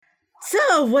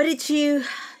So, what did you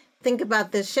think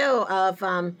about the show of,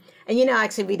 and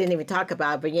actually we didn't even talk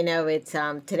about it, but it's,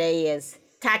 today is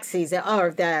tax season,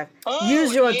 or the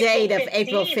usual date of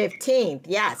April 15th.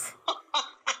 Yes.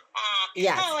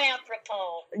 Yes. How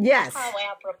apropos. Yes. How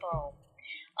apropos.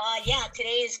 Today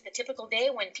is the typical day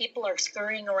when people are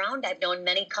scurrying around. I've known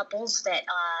many couples that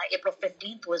April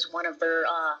 15th was one of their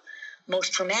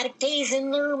most traumatic days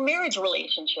in their marriage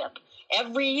relationship.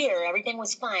 Every year, everything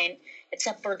was fine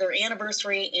except for their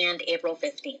anniversary and April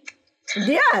 15th.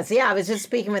 Yes, yeah. I was just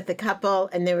speaking with the couple,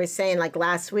 and they were saying, like,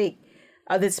 last week,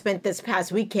 they spent this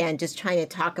past weekend just trying to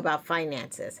talk about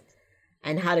finances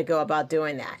and how to go about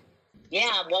doing that.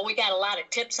 Yeah, well, we got a lot of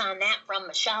tips on that from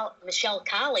Michelle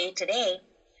Colley today.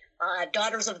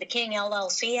 Daughters of the King,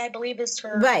 LLC, I believe is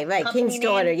her Right, King's name.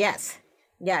 Daughter, yes.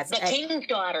 Yes. The King's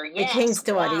Daughter, yes. The King's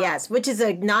Daughter, wow. yes, which is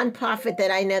a nonprofit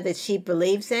that I know that she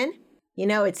believes in.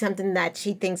 It's something that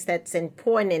she thinks that's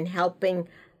important in helping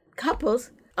couples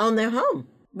own their home,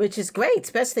 which is great,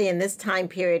 especially in this time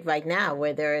period right now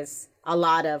where there is a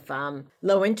lot of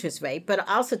low interest rate, but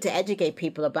also to educate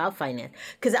people about finance.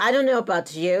 Because I don't know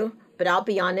about you, but I'll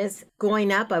be honest,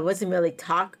 growing up, I wasn't really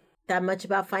taught that much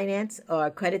about finance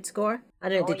or credit score. I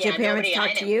don't know, did your parents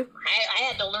talk to you? I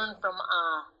had to learn from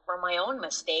my own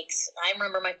mistakes. I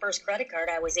remember my first credit card.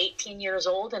 I was 18 years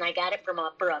old, and I got it from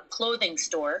a clothing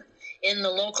store in the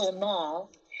local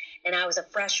mall, and I was a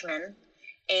freshman,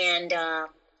 and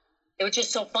it was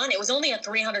just so fun. It was only a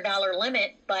 $300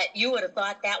 limit, but you would have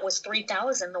thought that was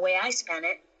 $3,000 the way I spent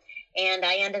it, and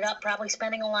I ended up probably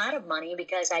spending a lot of money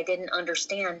because I didn't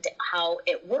understand how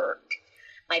it worked.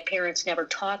 My parents never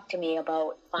talked to me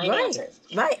about finances.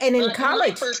 Right. And in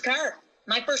college,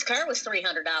 my first car was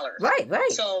 $300. Right.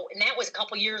 So, and that was a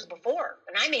couple years before,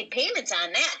 and I made payments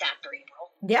on that, Dr. April.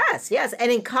 Yes.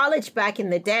 And in college back in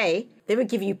the day, they would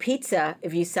give you pizza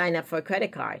if you sign up for a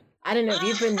credit card. I don't know if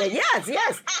you've been there.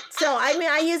 Yes. So,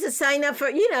 I used to sign up for,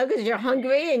 because you're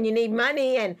hungry and you need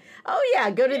money and,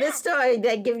 go to this store,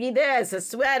 they give you this, a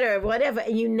sweater, whatever.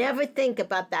 And you never think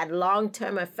about that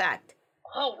long-term effect.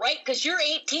 Oh, right, because you're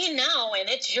 18 now, and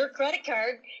it's your credit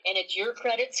card, and it's your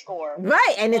credit score.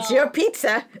 Right, and it's your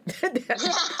pizza.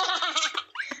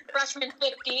 Freshman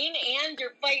 15 and your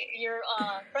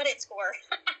credit score.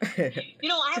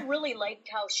 I really liked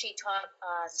how she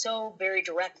talked so very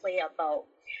directly about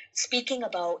speaking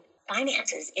about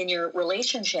finances in your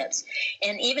relationships,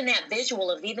 and even that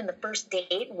visual of even the first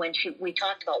date when we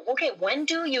talked about, okay, when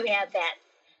do you have that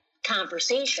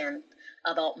conversation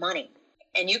about money?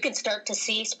 And you can start to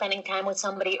see, spending time with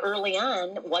somebody early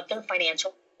on, what their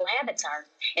financial habits are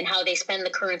and how they spend the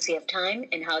currency of time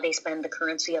and how they spend the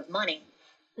currency of money.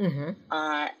 Mm-hmm.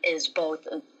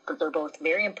 They're both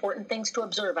very important things to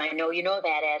observe. I know you know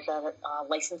that as a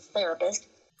licensed therapist.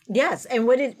 Yes. And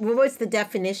what was the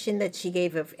definition that she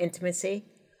gave of intimacy?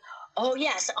 Oh,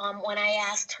 yes. When I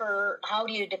asked her, how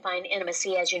do you define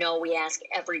intimacy? As you know, we ask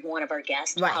every one of our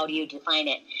guests, right, how do you define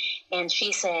it? And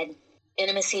she said,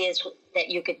 intimacy is that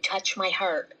you could touch my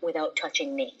heart without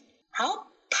touching me. How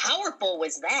powerful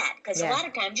was that? Because a lot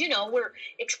of times, we're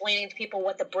explaining to people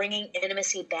what the Bringing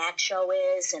Intimacy Back show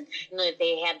is, and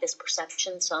they have this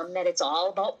perception, some, that it's all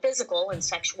about physical and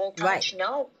sexual touch. Right.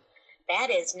 No, that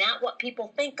is not what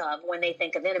people think of when they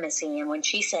think of intimacy. And when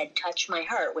she said, touch my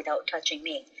heart without touching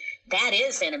me, that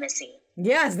is intimacy.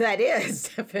 Yes, that is,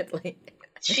 definitely.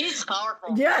 She's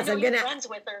powerful. Yes, I'm gonna friends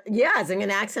with her. Yes, I'm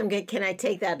gonna ask them, can I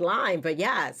take that line? But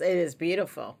yes, it is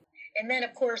beautiful. And then,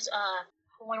 of course,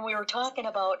 when we were talking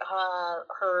about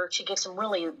her, she gives some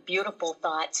really beautiful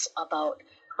thoughts about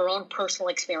her own personal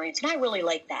experience, and I really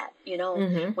like that.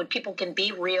 Mm-hmm. When people can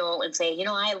be real and say,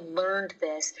 I learned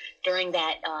this during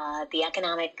that the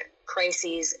economic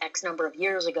crises X number of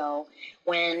years ago,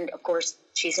 when, of course,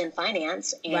 she's in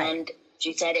finance and. Right.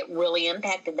 She said it really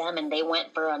impacted them, and they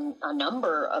went for a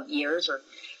number of years or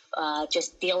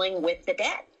just dealing with the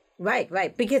debt.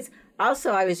 Right. Because also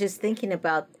I was just thinking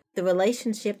about the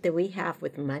relationship that we have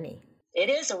with money. It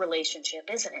is a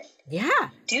relationship, isn't it? Yeah.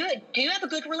 Do you have a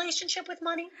good relationship with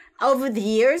money? Over the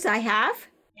years, I have.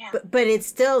 Yeah. But it's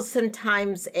still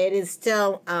sometimes, it is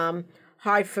still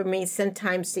hard for me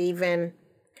sometimes to even...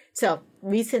 So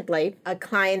recently, a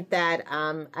client that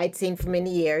I'd seen for many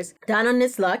years, down on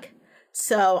his luck.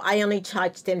 So I only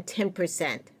charged him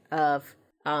 10% of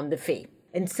the fee.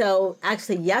 And so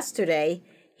actually yesterday,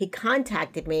 he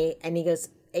contacted me and he goes,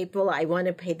 April, I want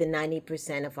to pay the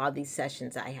 90% of all these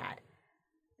sessions I had.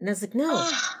 And I was like, no.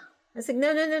 I was like,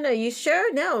 no. You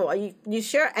sure? No. Are you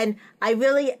sure? And I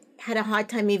really had a hard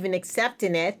time even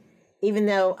accepting it, even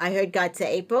though I heard God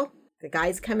say, April, the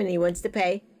guy's coming, he wants to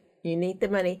pay. You need the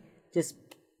money. Just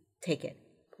take it.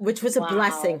 Which was a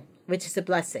blessing. which is a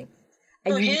blessing.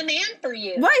 For him and for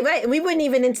you. Right. And we weren't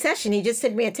even in session. He just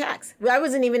sent me a text. I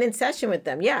wasn't even in session with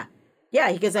them. Yeah.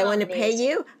 He goes, I want to pay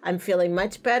you. I'm feeling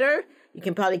much better. You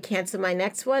can probably cancel my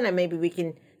next one, and maybe we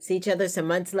can see each other some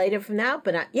months later from now.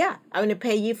 But I want to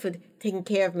pay you for taking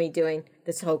care of me during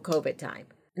this whole COVID time.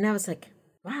 And I was like,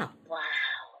 wow.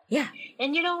 Yeah.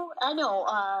 And I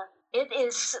know,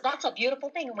 that's a beautiful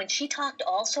thing. And when she talked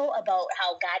also about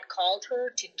how God called her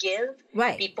to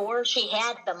give before she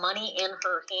had the money in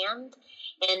her hand,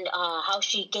 and how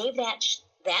she gave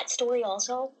that story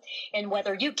also, and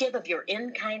whether you give of your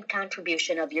in-kind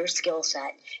contribution of your skill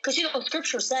set, because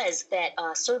Scripture says that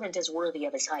a servant is worthy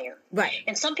of his hire. Right.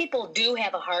 And some people do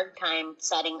have a hard time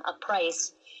setting a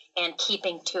price and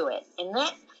keeping to it, and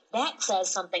that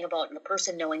says something about the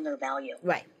person knowing their value.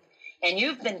 Right. And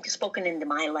you've been spoken into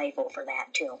my life over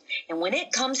that too. And when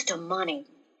it comes to money,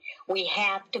 we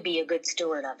have to be a good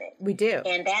steward of it. We do.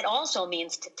 And that also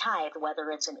means to tithe, whether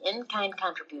it's an in-kind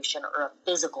contribution or a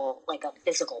physical.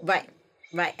 Right.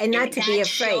 And not to be afraid.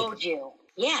 Showed you.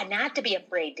 Yeah, not to be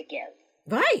afraid to give.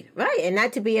 Right. And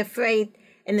not to be afraid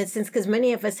in the sense, because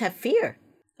many of us have fear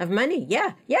of money.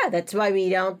 Yeah. That's why we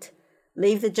don't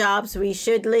leave the jobs we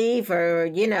should leave, or,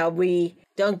 we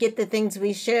don't get the things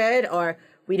we should, or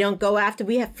we don't go after.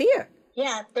 We have fear.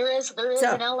 Yeah, there is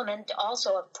an element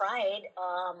also of pride,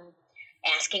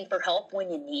 asking for help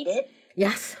when you need it.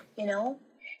 Yes.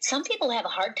 Some people have a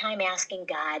hard time asking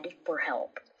God for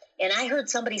help. And I heard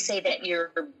somebody say that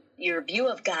your view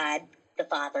of God, the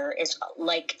Father, is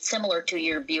like similar to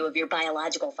your view of your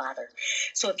biological father.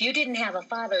 So if you didn't have a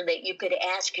father that you could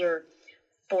ask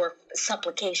for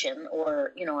supplication,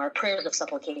 or, our prayers of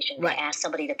supplication, to ask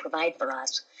somebody to provide for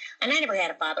us. And I never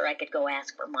had a father I could go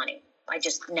ask for money. I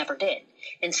just never did.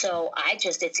 And so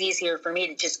it's easier for me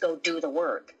to just go do the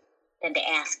work than to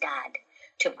ask God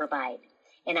to provide.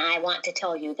 And I want to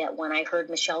tell you that when I heard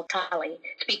Michelle Colley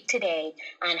speak today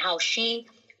on how she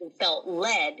felt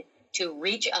led to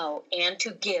reach out and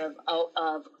to give out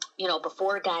of,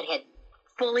 before God had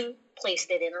fully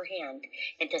placed it in her hand,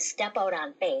 and to step out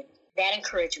on faith, that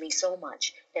encouraged me so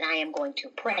much that I am going to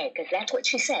pray, because that's what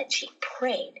she said. She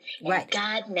prayed, and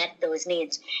God met those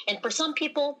needs. And for some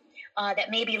people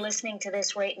that may be listening to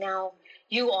this right now,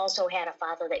 you also had a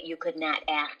father that you could not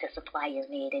ask to supply your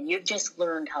need, and you've just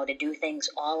learned how to do things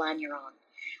all on your own.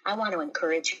 I want to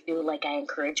encourage you, like I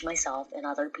encourage myself and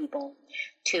other people,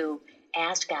 to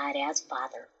ask God as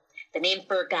Father. The name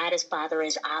for God as Father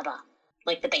is Abba,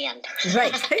 like the band.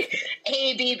 Right.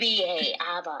 ABBA,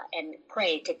 Abba, and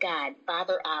pray to God,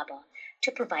 Father Abba,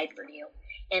 to provide for you,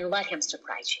 and let him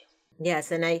surprise you.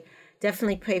 Yes, and I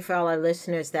definitely pray for all our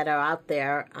listeners that are out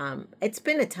there. It's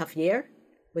been a tough year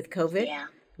with COVID,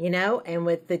 and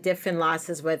with the different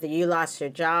losses, whether you lost your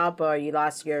job or you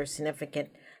lost your significant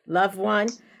loved one.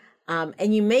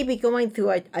 And you may be going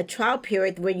through a trial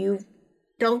period where you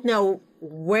don't know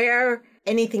where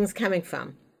anything's coming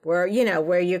from, where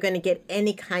you're going to get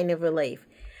any kind of relief.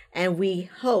 And we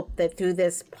hope that through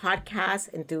this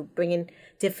podcast and through bringing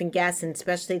different guests, and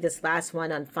especially this last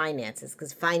one on finances,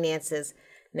 because finances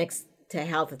next to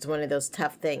health is one of those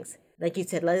tough things. Like you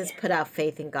said, let us put our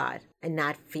faith in God and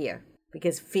not fear,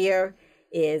 because fear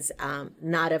is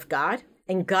not of God.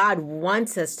 And God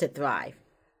wants us to thrive.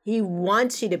 He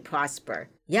wants you to prosper.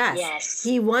 Yes.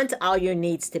 He wants all your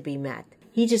needs to be met.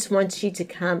 He just wants you to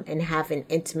come and have an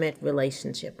intimate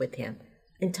relationship with him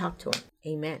and talk to him.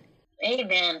 Amen.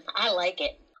 Amen. I like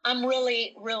it. I'm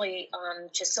really, really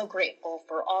just so grateful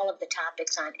for all of the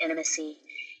topics on intimacy.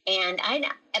 And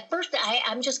at first,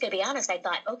 I'm just going to be honest. I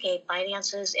thought, okay,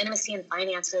 finances, intimacy and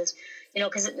finances,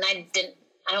 because I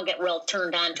don't get real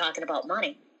turned on talking about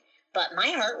money. But my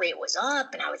heart rate was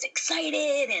up, and I was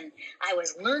excited, and I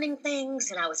was learning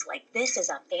things, and I was like, this is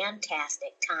a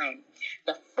fantastic time.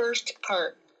 The first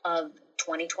part of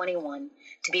 2021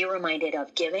 to be reminded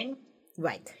of giving.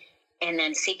 Right. And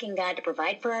then seeking God to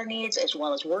provide for our needs, as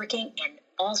well as working and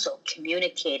also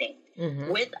communicating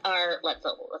with our,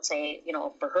 let's say,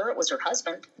 for her, it was her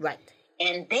husband. Right.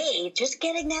 And they just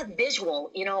getting that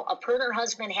visual, of her and her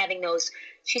husband having those.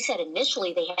 She said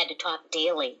initially they had to talk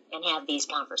daily and have these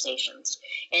conversations.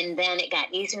 And then it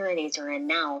got easier and easier. And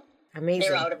now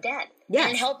they're out of debt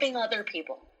and helping other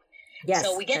people. Yes.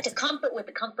 So we get to comfort with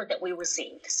the comfort that we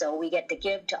received. So we get to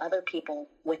give to other people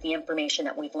with the information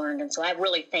that we've learned. And so I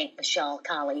really thank Michelle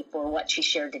Colley for what she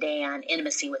shared today on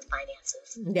intimacy with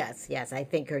finances. Yes. I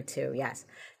thank her too. Yes.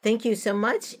 Thank you so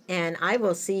much. And I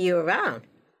will see you around.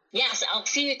 Yes, I'll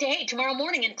see you tomorrow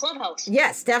morning in Clubhouse.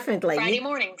 Yes, definitely. Friday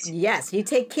mornings. Yes, you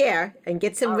take care and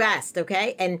get some rest,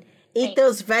 okay? And eat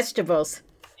those vegetables.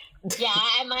 Yeah,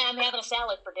 I'm having a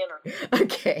salad for dinner.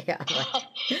 Okay. All right.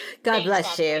 God Thanks,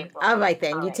 bless Dr. you. April. All right,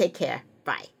 then. All You right. take care.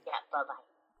 Bye.